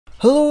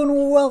Hello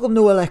and welcome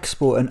to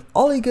Elecspo, and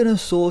Ole Gunnar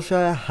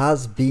Solskjaer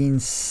has been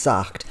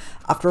sacked.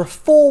 After a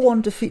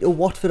 4-1 defeat to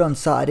Watford on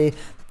Saturday,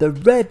 the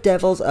Red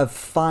Devils have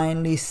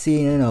finally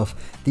seen enough.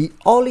 The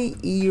Ole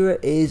era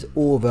is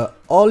over.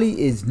 Ole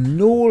is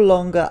no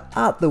longer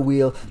at the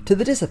wheel, to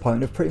the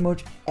disappointment of pretty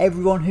much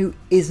everyone who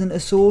isn't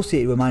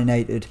associated with Man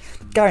United.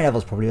 Gary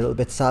Neville's probably a little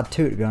bit sad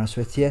too, to be honest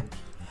with you.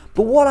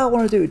 But what I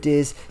want to do today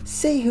is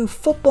see who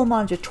Football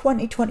Manager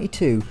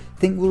 2022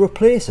 think will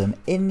replace him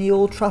in the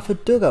Old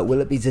Trafford dugout. Will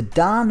it be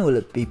Zidane? Will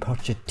it be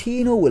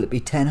Pochettino? Will it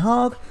be Ten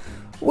Hag?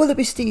 Will it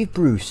be Steve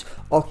Bruce?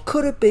 Or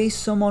could it be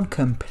someone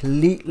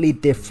completely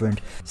different?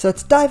 So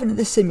let's dive into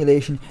this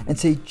simulation and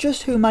see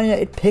just who Man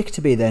United picked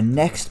to be their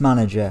next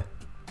manager.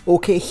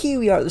 Okay, here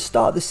we are at the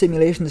start of the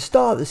simulation, the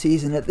start of the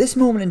season. At this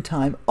moment in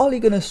time, Ole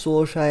Gunnar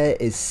Solskjaer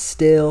is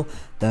still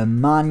the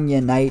Man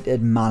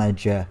United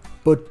manager.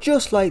 But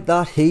just like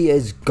that, he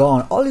is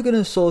gone. Ole Gunnar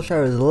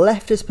Solskjaer has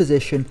left his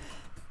position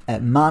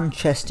at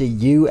Manchester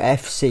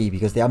UFC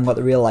because they haven't got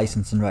the real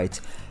licensing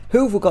rights.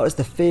 Who have we got as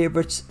the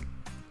favourites?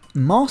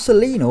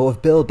 Marcelino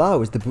of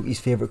Bilbao is the bookies'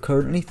 favourite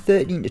currently,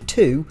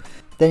 13-2.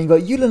 Then you've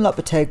got Julian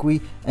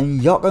Lopetegui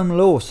and Joachim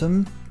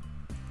Löw.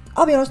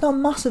 I'll be honest, not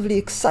massively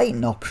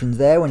exciting options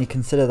there when you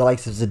consider the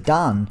likes of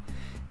Zidane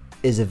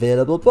is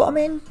available. But I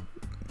mean,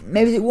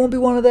 maybe it won't be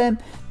one of them,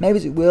 maybe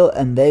it will,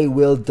 and they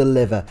will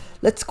deliver.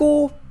 Let's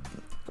go,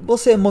 we'll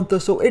say a month or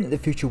so into the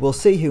future, we'll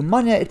see who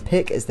Man United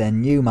pick as their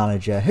new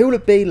manager. Who will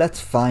it be? Let's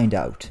find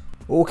out.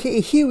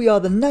 Okay, here we are,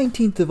 the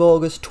 19th of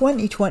August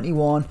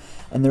 2021,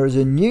 and there is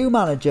a new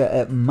manager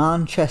at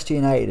Manchester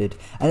United,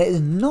 and it is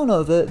none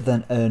other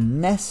than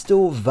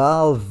Ernesto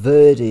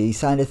Valverde. He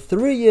signed a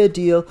 3-year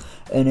deal,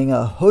 earning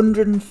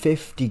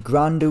 150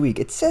 grand a week.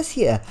 It says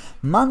here,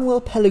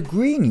 Manuel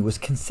Pellegrini was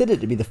considered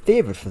to be the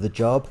favourite for the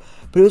job,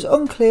 but it was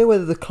unclear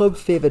whether the club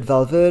favoured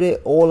Valverde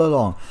all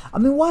along. I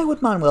mean, why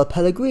would Manuel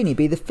Pellegrini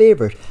be the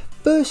favourite?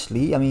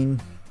 Firstly, I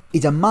mean,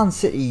 he's a Man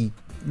City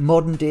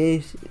modern day,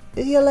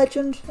 is he a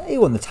legend? He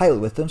won the title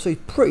with them, so he's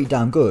pretty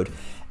damn good.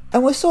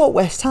 And we saw at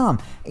West Ham,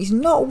 he's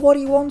not what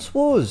he once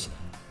was.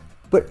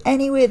 But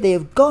anyway, they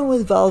have gone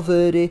with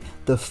Valverde,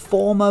 the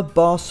former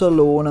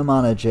Barcelona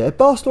manager. At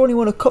Barcelona, he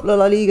won a couple of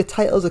La Liga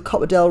titles, a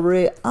Copa del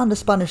Rey and a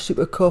Spanish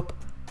Super Cup,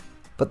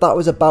 but that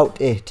was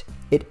about it.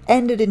 It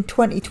ended in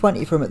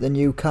 2020 for him at the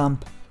new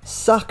camp,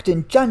 sacked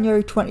in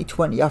January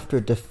 2020 after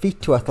a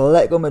defeat to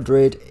Atletico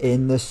Madrid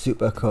in the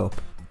Super Cup.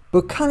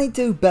 But can he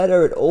do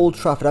better at Old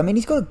Trafford? I mean,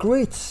 he's got a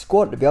great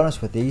squad, to be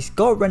honest with you. He's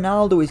got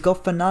Ronaldo, he's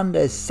got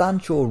Fernandes,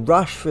 Sancho,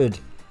 Rashford,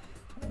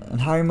 and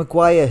Harry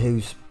Maguire,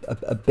 who's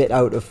a bit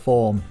out of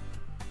form.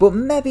 But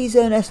maybe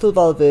Ernesto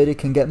Valverde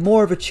can get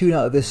more of a tune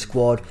out of this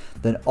squad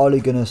than Ole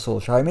Gunnar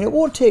Solskjaer. I mean, it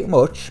won't take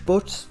much,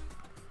 but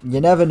you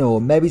never know.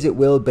 Maybe it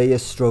will be a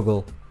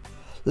struggle.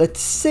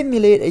 Let's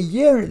simulate a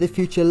year into the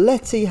future.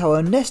 Let's see how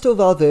Ernesto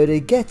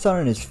Valverde gets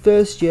on in his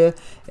first year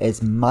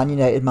as Man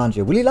United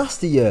manager. Will he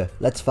last a year?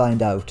 Let's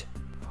find out.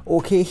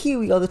 Okay, here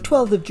we are, the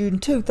 12th of June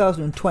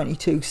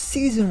 2022.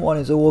 Season 1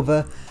 is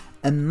over,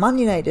 and Man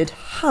United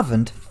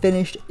haven't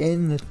finished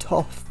in the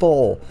top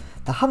 4.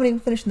 They haven't even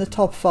finished in the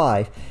top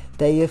 5.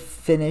 They have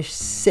finished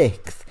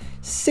 6th.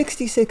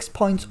 66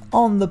 points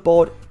on the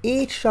board,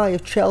 8 shy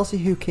of Chelsea,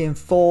 who came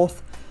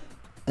 4th.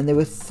 And they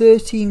were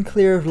 13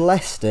 clear of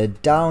Leicester,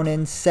 down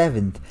in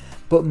 7th.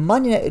 But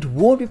Man United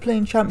won't be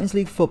playing Champions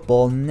League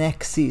football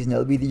next season.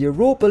 It'll be the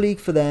Europa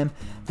League for them.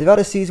 They've had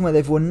a season where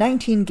they've won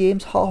 19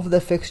 games, half of their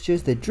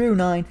fixtures. They drew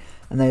 9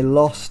 and they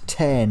lost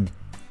 10.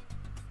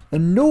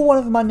 And no one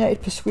of Man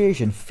United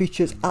persuasion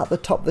features at the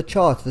top of the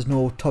charts. There's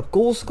no top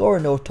goal scorer,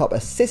 no top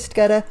assist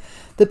getter.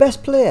 The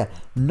best player,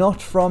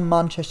 not from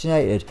Manchester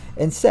United.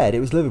 Instead, it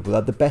was Liverpool that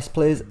had the best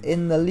players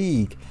in the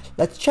league.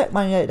 Let's check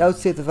Man United out,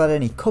 see if they've had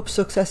any cup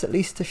success at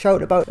least to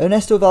shout about.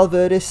 Ernesto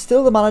Valverde is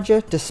still the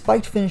manager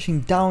despite finishing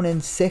down in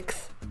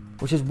 6th,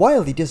 which is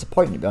wildly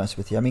disappointing, to be honest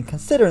with you. I mean,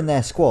 considering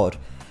their squad,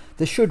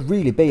 they should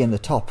really be in the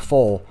top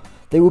 4.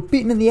 They were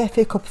beaten in the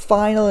FA Cup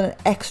final in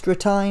extra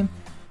time,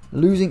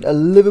 losing to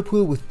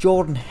Liverpool with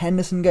Jordan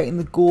Henderson getting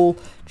the goal.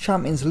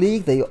 Champions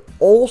League, they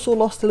also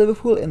lost to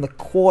Liverpool in the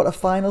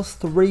quarter-finals,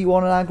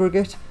 3-1 in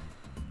aggregate.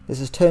 This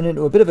has turned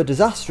into a bit of a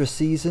disastrous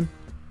season.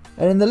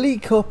 And in the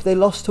League Cup, they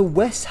lost to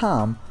West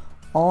Ham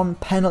on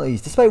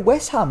penalties, despite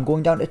West Ham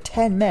going down to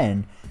 10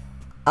 men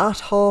at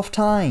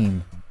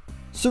half-time.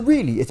 So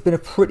really, it's been a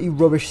pretty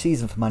rubbish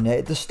season for Man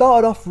United. They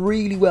started off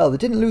really well. They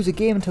didn't lose a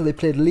game until they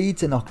played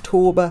Leeds in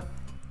October.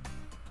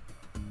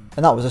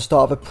 And that was the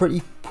start of a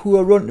pretty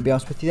poor run, to be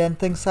honest with you. Then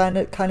things kind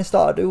of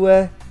started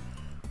to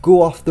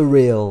go off the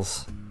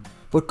rails.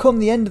 But come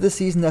the end of the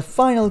season, their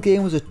final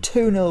game was a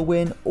 2-0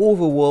 win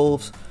over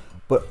Wolves.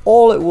 But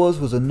all it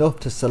was enough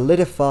to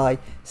solidify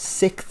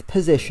 6th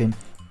position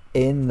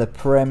in the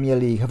Premier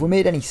League. Have we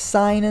made any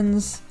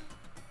signings?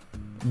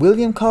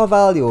 William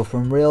Carvalho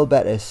from Real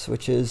Betis,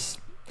 which is,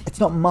 it's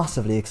not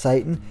massively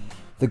exciting.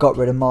 They got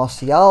rid of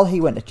Martial,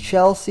 he went to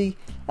Chelsea.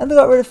 And they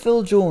got rid of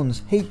Phil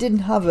Jones. He didn't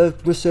have a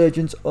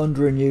resurgence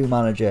under a new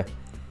manager.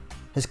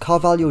 Has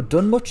Carvalho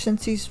done much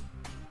since his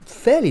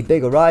fairly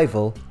big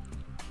arrival?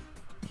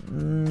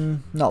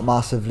 Not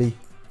massively.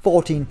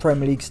 14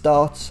 Premier League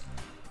starts,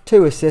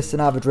 2 assists, an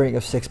average rating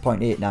of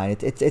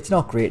 6.89. It's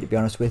not great, to be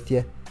honest with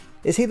you.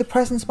 Is he the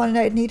presence Man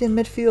United need in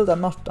midfield?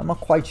 I'm not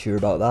quite sure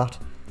about that.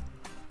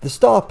 The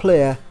star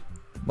player,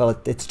 well,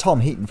 it's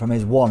Tom Heaton from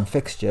his one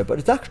fixture, but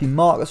it's actually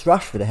Marcus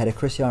Rashford ahead of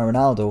Cristiano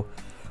Ronaldo.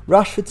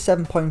 Rashford's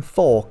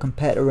 7.4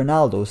 compared to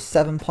Ronaldo's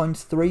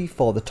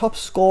 7.34. The top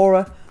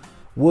scorer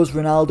was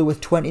Ronaldo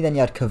with 20, then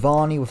you had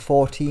Cavani with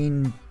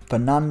 14,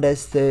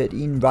 Fernandes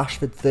 13,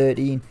 Rashford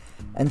 13,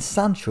 and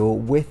Sancho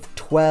with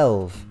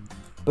 12.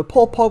 But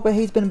Paul Pogba,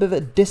 he's been a bit of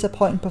a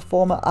disappointing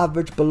performer,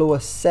 average below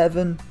a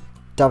 7.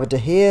 David De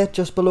Gea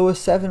just below a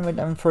 7,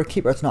 and for a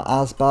keeper it's not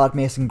as bad.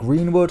 Mason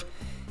Greenwood,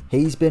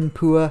 he's been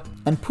poor,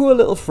 and poor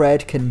little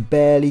Fred can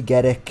barely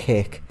get a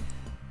kick.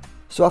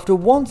 So after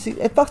one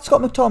season, in fact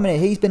Scott McTominay,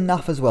 he's been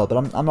naff as well, but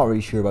I'm not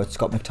really sure about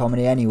Scott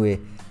McTominay anyway.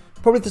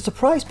 Probably the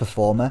surprise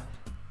performer,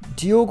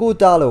 Diogo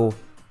Dalot,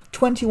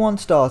 21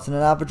 starts and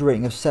an average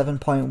rating of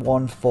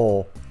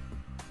 7.14.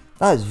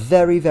 That is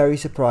very, very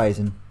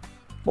surprising.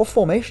 What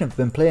formation have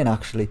they been playing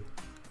actually?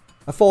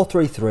 A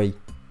 4-3-3.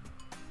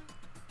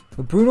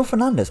 With Bruno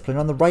Fernandes playing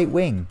on the right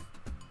wing.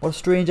 What a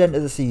strange end to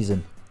the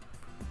season.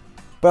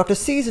 But after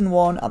season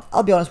 1,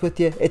 I'll be honest with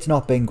you, it's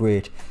not been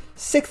great.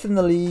 6th in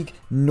the league,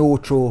 no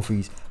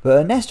trophies. But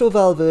Ernesto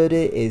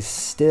Valverde is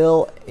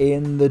still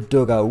in the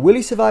dugout. Will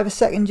he survive a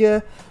second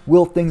year?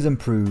 Will things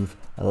improve?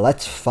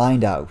 Let's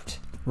find out.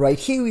 Right,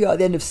 here we are at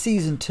the end of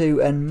season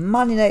 2, and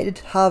Man United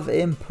have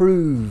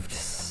improved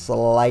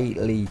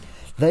slightly.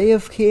 They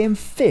have came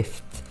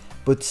 5th,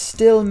 but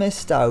still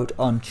missed out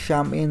on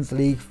Champions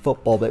League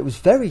football. But it was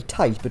very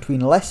tight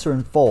between Leicester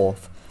in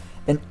 4th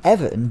and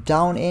Everton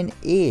down in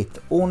 8th.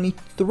 Only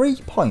 3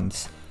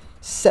 points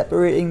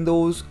separating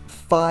those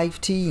 5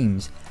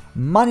 teams.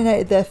 Man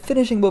United there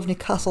finishing above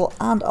Newcastle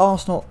and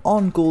Arsenal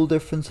on goal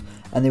difference,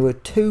 and they were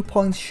 2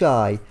 points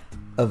shy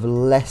of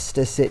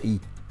Leicester City.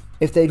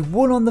 If they'd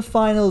won on the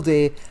final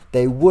day,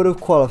 they would have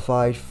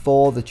qualified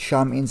for the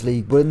Champions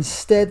League, but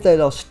instead they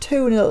lost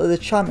 2-0 to the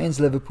champions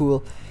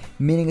Liverpool,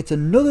 meaning it's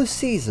another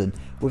season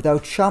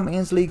without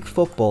Champions League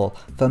football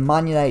for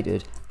Man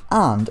United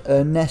and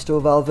Ernesto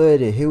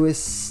Valverde, who is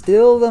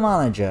still the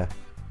manager.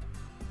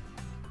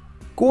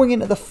 Going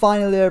into the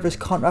final year of his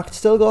contract,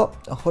 still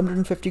got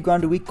 150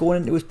 grand a week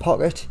going into his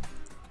pocket.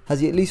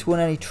 Has he at least won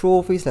any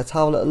trophies? Let's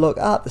have a little look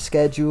at the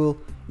schedule.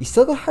 He's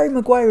still got Harry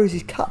Maguire as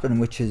his captain,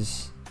 which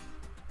is...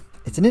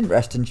 it's an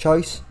interesting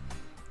choice.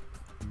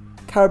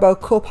 Carabao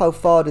Cup, how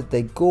far did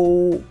they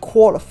go?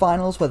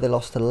 Quarterfinals where they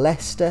lost to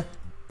Leicester.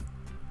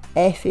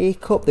 FA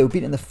Cup, they were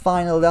beaten in the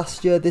final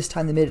last year. This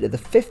time they made it to the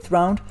 5th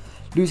round,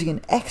 losing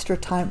in extra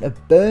time to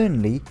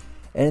Burnley.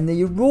 And in the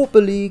Europa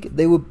League,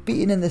 they were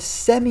beaten in the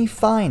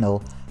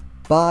semi-final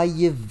by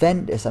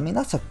Juventus. I mean,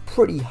 that's a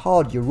pretty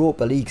hard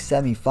Europa League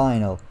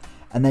semi-final.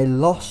 And they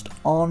lost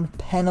on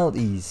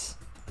penalties.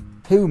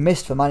 Who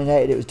missed for Man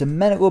United? It was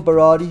Domenico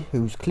Berardi,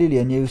 who's clearly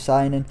a new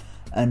signing,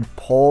 and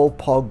Paul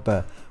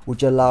Pogba,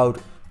 which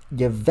allowed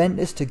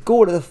Juventus to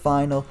go to the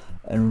final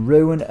and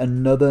ruin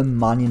another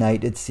Man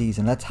United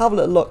season. Let's have a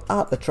little look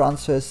at the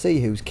transfers, see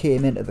who's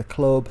came into the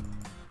club.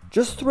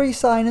 Just 3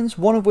 signings,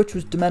 one of which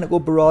was Domenico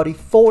Berardi,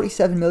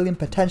 47 million,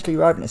 potentially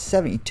arriving at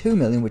 72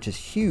 million, which is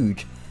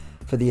huge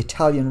for the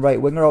Italian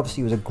right winger.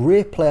 Obviously, he was a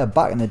great player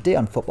back in the day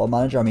on Football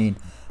Manager. I mean,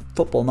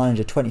 Football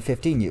Manager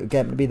 2015, you could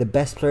get him to be the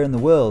best player in the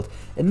world.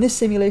 In this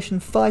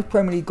simulation, 5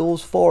 Premier League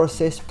goals, 4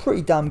 assists,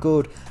 pretty damn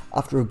good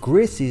after a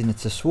great season at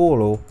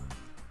Sassuolo.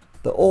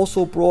 They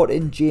also brought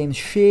in James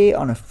Shea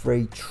on a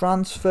free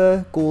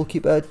transfer,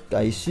 goalkeeper.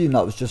 I assume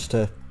that was just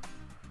to,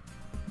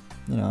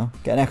 you know,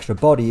 get an extra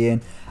body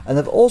in. And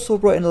they've also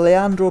brought in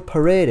Leandro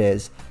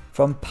Paredes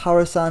from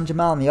Paris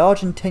Saint-Germain, the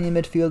Argentinian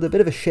midfielder, a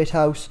bit of a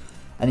shithouse,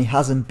 and he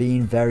hasn't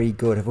been very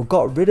good. Have we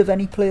got rid of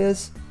any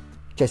players?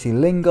 Jesse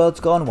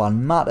Lingard's gone,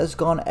 Juan Mata's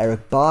gone,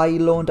 Eric Bailly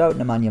loaned out,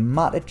 Nemanja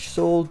Matic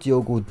sold,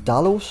 Diogo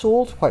Dalot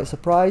sold, quite a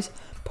surprise.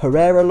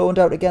 Pereira loaned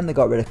out again, they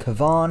got rid of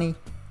Cavani.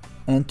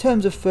 And in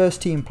terms of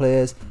first team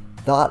players,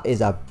 that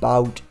is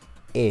about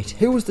it.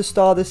 Who was the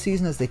star this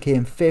season as they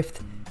came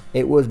 5th?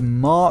 It was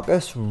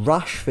Marcus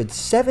Rashford,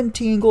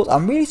 17 goals.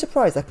 I'm really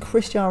surprised that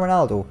Cristiano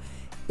Ronaldo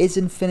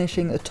isn't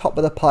finishing at the top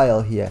of the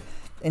pile here.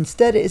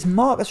 Instead, it is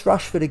Marcus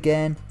Rashford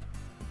again,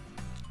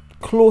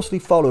 closely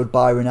followed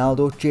by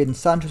Ronaldo. Jadon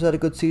Sancho's had a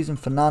good season,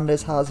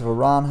 Fernandes has,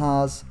 Varane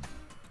has.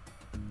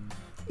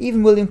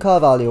 Even William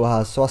Carvalho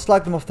has, so I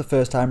slagged him off the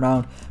first time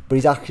round, but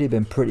he's actually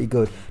been pretty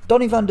good.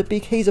 Donny van de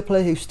Beek, he's a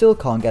player who still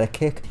can't get a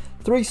kick.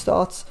 3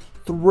 starts,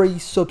 3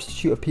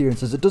 substitute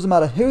appearances. It doesn't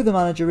matter who the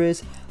manager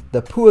is,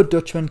 the poor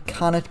Dutchman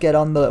cannot get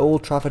on the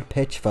Old Trafford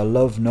pitch for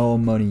love nor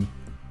money.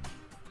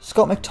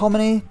 Scott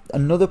McTominay,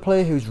 another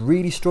player who's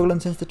really struggling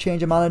since the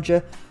change of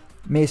manager.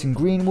 Mason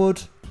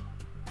Greenwood,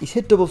 he's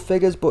hit double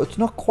figures, but it's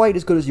not quite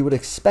as good as you would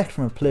expect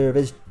from a player of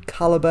his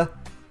calibre.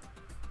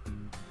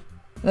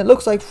 And it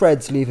looks like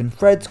Fred's leaving.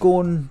 Fred's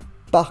going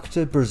back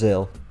to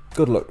Brazil.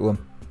 Good luck to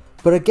him.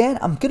 But again,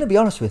 I'm going to be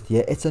honest with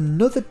you, it's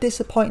another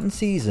disappointing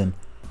season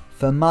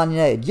for Man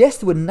United. Yes,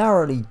 they were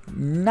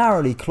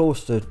narrowly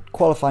close to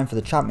qualifying for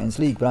the Champions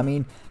League, but I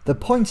mean, the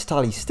points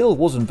tally still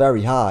wasn't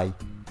very high.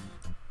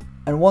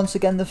 And once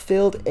again, they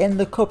failed in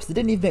the cups. They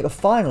didn't even make a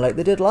final like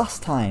they did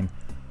last time.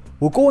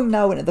 We're going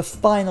now into the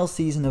final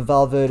season of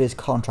Valverde's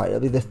contract.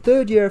 It'll be the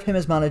third year of him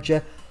as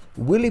manager.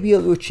 Will he be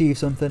able to achieve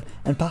something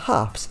and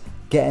perhaps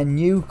get a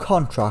new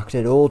contract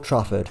at Old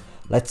Trafford?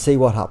 Let's see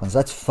what happens.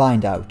 Let's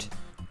find out.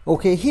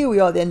 Okay, here we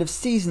are at the end of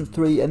season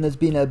 3, and there's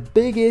been a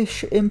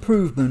big-ish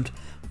improvement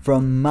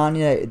from Man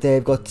United.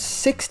 They've got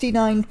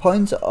 69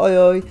 points,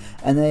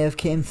 and they have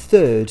came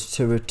third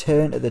to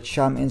return to the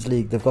Champions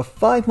League. They've got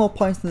 5 more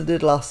points than they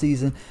did last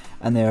season,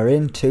 and they are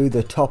into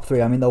the top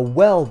 3. I mean, they're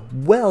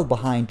well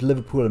behind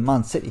Liverpool and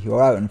Man City, who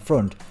are out in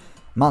front.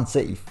 Man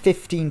City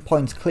 15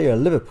 points clear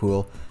of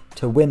Liverpool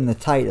to win the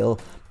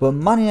title, but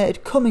Man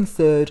United coming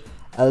third,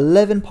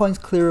 11 points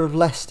clear of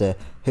Leicester,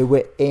 who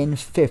were in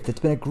 5th. It's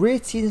been a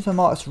great season for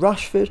Marcus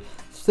Rashford,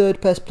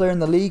 3rd best player in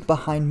the league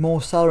behind Mo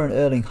Salah and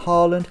Erling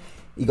Haaland.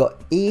 He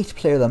got 8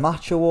 Player of the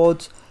Match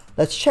awards.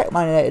 Let's check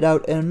Man United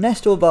out.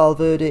 Ernesto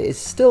Valverde is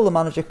still the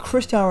manager.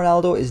 Cristiano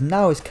Ronaldo is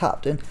now his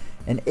captain.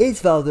 And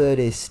is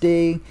Valverde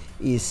staying?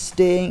 He is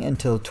staying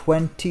until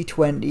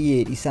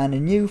 2028. He signed a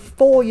new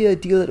 4-year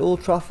deal at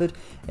Old Trafford,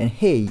 and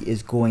he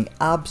is going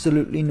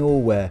absolutely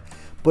nowhere.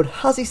 But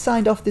has he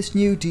signed off this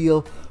new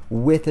deal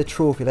with a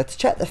trophy? Let's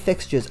check the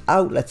fixtures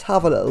out. Let's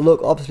have a little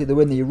look. Obviously, they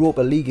win the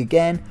Europa League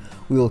again.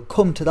 We will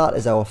come to that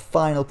as our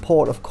final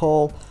port of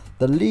call.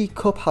 The League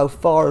Cup, how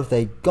far have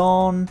they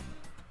gone?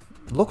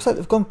 Looks like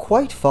they've gone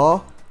quite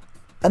far,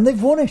 and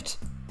they've won it.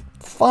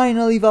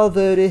 Finally,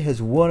 Valverde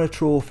has won a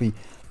trophy.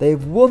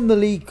 They've won the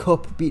League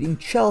Cup, beating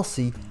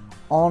Chelsea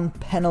on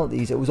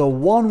penalties. It was a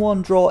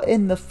 1-1 draw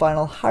in the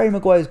final. Harry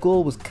Maguire's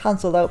goal was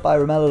cancelled out by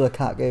Romelu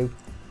Lukaku,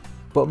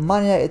 but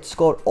Man United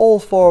scored all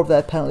 4 of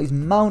their penalties.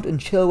 Mount and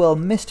Chilwell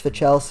missed for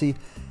Chelsea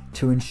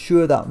to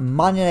ensure that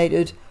Man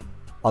United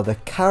are the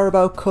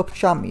Carabao Cup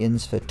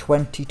champions for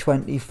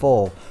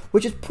 2024,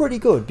 which is pretty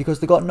good because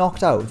they got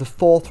knocked out of the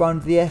 4th round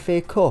of the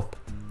FA Cup.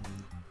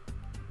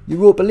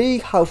 Europa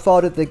League, how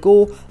far did they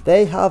go?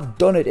 They have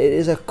done it. It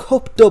is a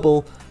cup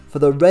double for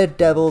the Red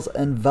Devils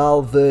and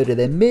Valverde.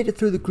 They made it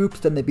through the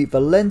groups, then they beat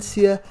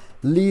Valencia,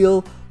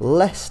 Lille,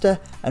 Leicester,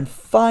 and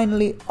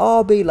finally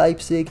RB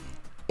Leipzig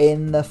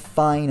in the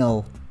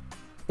final.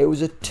 It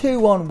was a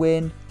 2-1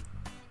 win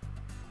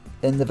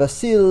in the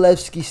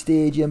Vasilevsky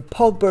Stadium.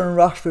 Pogba and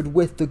Rashford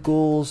with the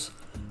goals.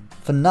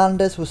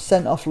 Fernandes was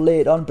sent off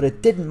late on, but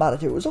it didn't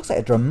matter. It looks like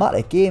a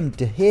dramatic game.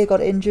 De Gea got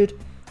injured.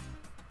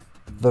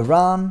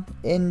 Varane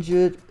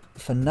injured.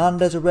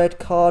 Fernandes a red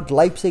card.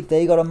 Leipzig,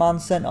 they got a man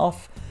sent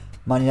off.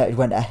 Man United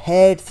went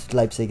ahead.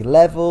 Leipzig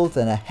levelled.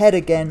 Then ahead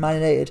again, Man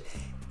United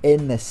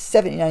in the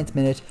 79th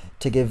minute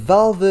to give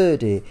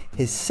Valverde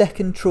his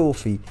 2nd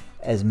trophy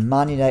as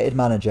Man United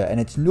manager. And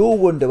it's no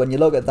wonder when you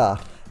look at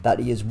that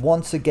he is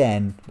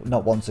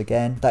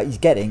that he's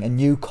getting a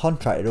new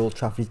contract at Old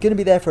Trafford. He's going to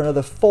be there for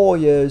another 4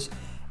 years,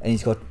 and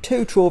he's got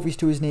 2 trophies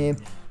to his name,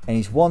 and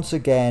he's once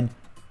again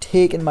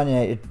taken Man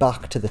United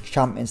back to the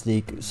Champions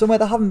League, somewhere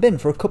they haven't been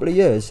for a couple of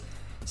years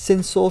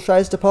since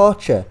Solskjaer's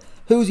departure.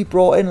 Who's he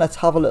brought in? Let's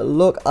have a little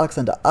look.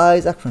 Alexander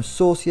Isak from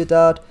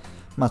Sociedad,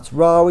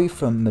 Mazraoui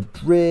from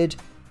Madrid,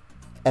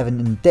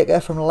 Evan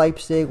Ndicka from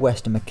Leipzig,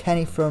 Weston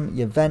McKennie from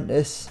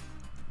Juventus,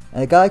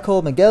 and a guy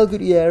called Miguel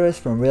Gutierrez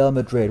from Real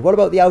Madrid. What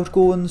about the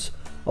outgoings?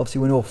 Obviously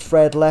we know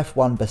Fred left,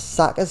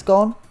 Wan-Bissaka's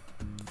gone,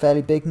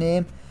 fairly big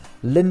name.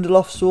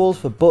 Lindelof sold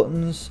for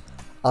Buttons,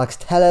 Alex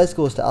Telles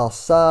goes to Al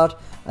Sadd,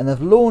 and they've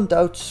loaned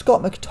out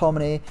Scott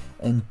McTominay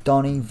and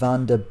Donny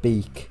van der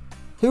Beek.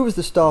 Who was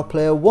the star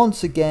player?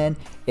 Once again,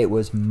 it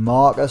was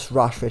Marcus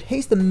Rashford.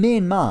 He's the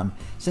main man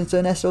since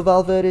Ernesto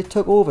Valverde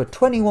took over.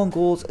 21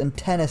 goals and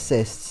 10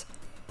 assists,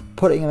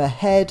 putting him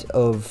ahead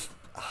of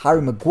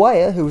Harry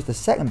Maguire, who was the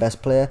 2nd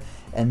best player,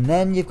 and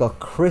then you've got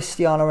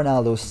Cristiano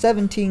Ronaldo,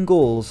 17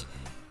 goals,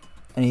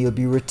 and he'll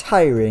be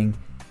retiring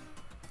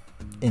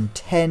in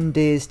 10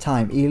 days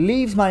time. He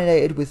leaves Man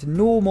United with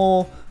no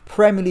more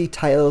Premier League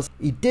titles.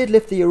 He did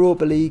lift the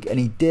Europa League and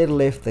he did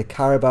lift the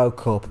Carabao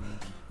Cup.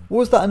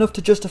 Was that enough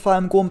to justify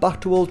him going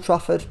back to Old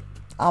Trafford?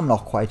 I'm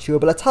not quite sure,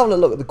 but let's have a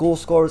look at the goal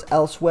scorers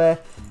elsewhere.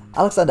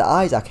 Alexander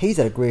Isak, he's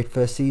had a great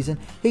first season.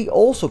 He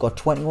also got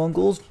 21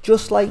 goals,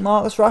 just like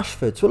Marcus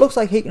Rashford. So it looks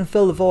like he can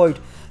fill the void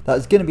that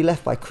is going to be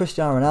left by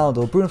Cristiano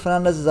Ronaldo. Bruno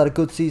Fernandes has had a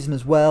good season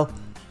as well.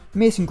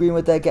 Mason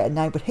Greenwood there getting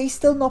 9, but he's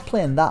still not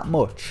playing that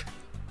much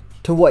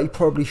to what he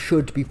probably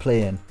should be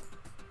playing.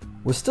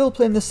 We're still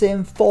playing the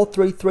same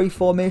 4-3-3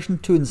 formation.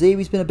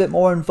 Tuanzebe's been a bit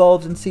more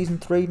involved in Season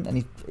 3,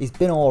 and he's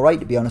been alright,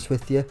 to be honest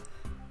with you.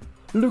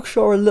 Luke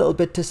Shaw a little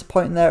bit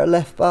disappointing there at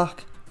left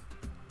back.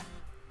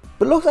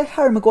 But it looks like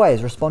Harry Maguire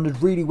has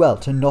responded really well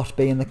to not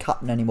being the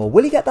captain anymore.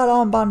 Will he get that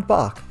armband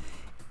back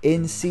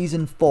in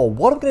Season 4?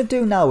 What I'm going to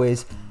do now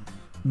is,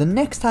 the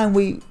next time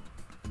we've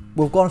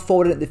gone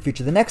forward into the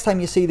future, the next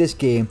time you see this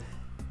game,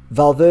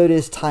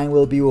 Valverde's time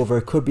will be over.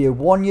 It could be a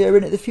 1 year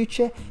into the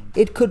future,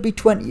 it could be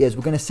 20 years.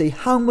 We're going to see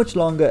how much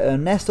longer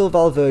Ernesto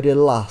Valverde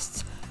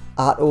lasts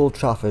at Old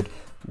Trafford.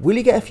 Will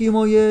he get a few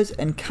more years,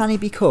 and can he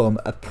become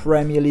a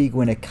Premier League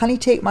winner? Can he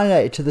take Man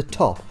United to the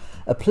top,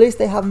 a place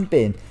they haven't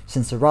been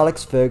since Sir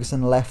Alex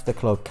Ferguson left the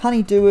club? Can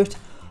he do it,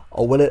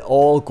 or will it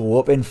all go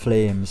up in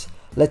flames?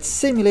 Let's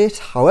simulate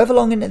however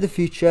long into the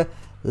future.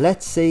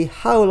 Let's see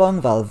how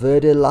long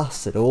Valverde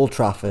lasts at Old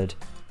Trafford.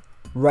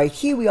 Right,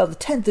 here we are, the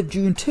 10th of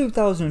June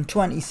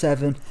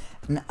 2027,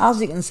 and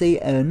as you can see,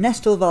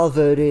 Ernesto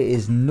Valverde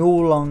is no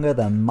longer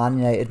the Man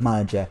United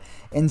manager.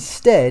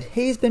 Instead,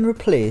 he's been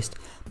replaced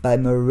by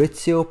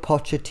Mauricio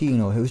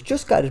Pochettino, who's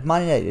just guided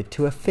Man United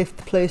to a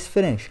 5th place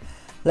finish.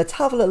 Let's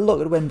have a little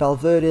look at when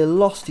Valverde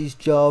lost his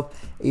job.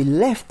 He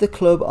left the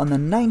club on the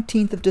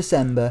 19th of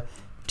December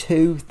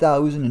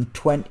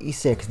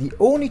 2026. The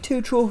only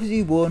 2 trophies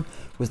he won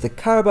was the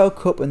Carabao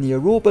Cup and the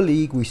Europa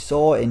League we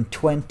saw in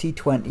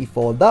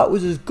 2024. That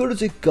was as good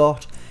as it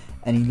got,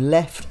 and he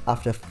left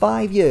after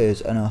 5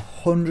 years and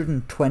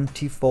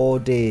 124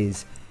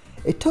 days.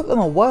 It took them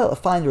a while to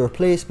find a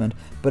replacement,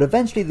 but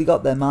eventually they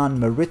got their man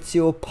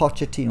Mauricio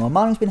Pochettino, a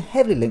man who's been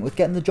heavily linked with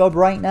getting the job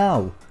right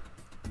now.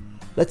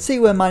 Let's see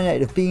where Man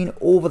United have been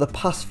over the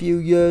past few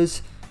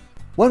years.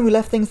 When we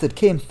left things, they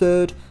came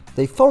 3rd.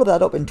 They followed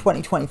that up in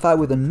 2025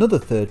 with another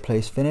 3rd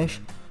place finish,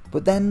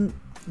 but then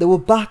they were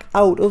back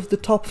out of the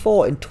top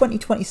 4. In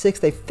 2026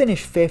 they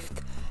finished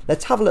 5th.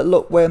 Let's have a little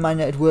look where Man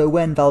United were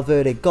when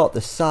Valverde got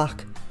the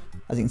sack.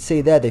 As you can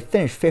see there, they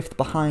finished 5th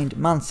behind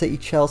Man City,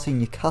 Chelsea,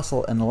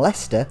 Newcastle and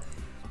Leicester,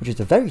 which is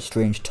a very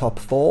strange top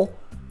 4.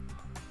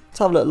 Let's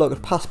have a little look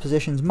at past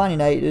positions. Man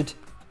United,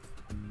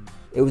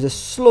 it was a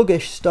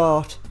sluggish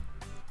start,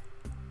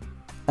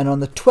 and on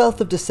the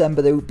 12th of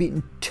December they were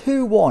beaten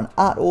 2-1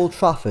 at Old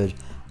Trafford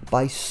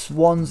by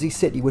Swansea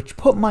City, which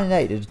put Man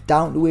United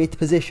down to 8th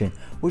position,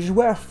 which is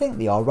where I think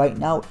they are right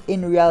now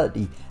in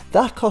reality.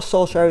 That cost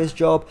Solskjaer his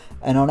job,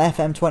 and on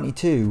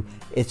FM22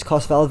 it's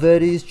cost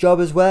Valverde his job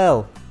as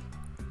well.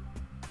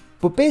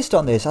 But based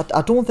on this,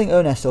 I don't think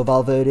Ernesto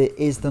Valverde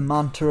is the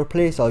man to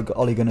replace Ole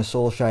Gunnar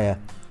Solskjaer.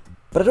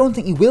 But I don't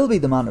think he will be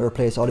the man to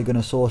replace Ole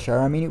Gunnar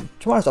Solskjaer. I mean,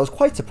 to be honest, I was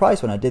quite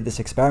surprised when I did this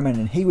experiment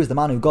and he was the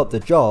man who got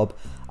the job.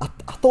 I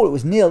thought it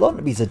was nailed on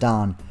to be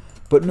Zidane.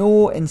 But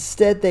no,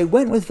 instead they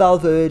went with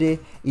Valverde.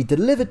 He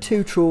delivered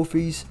 2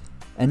 trophies,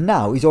 and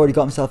now he's already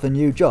got himself a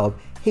new job.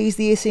 He's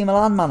the AC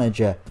Milan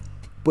manager.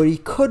 But he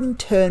couldn't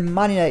turn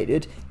Man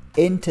United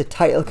into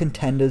title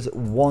contenders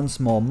once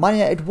more. Man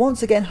United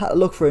once again had to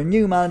look for a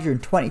new manager in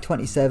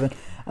 2027, and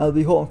I'll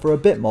be hoping for a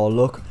bit more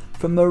luck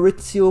from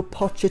Mauricio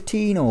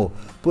Pochettino.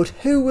 But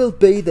who will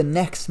be the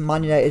next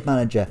Man United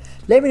manager?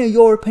 Let me know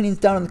your opinions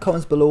down in the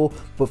comments below,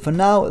 but for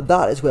now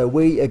that is where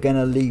we are going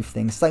to leave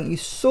things. Thank you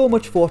so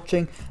much for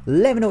watching.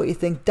 Let me know what you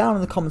think down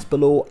in the comments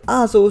below.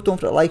 As always, don't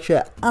forget to like,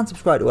 share and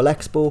subscribe to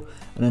Elecspo,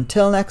 and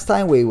until next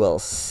time, we will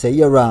see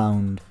you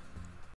around.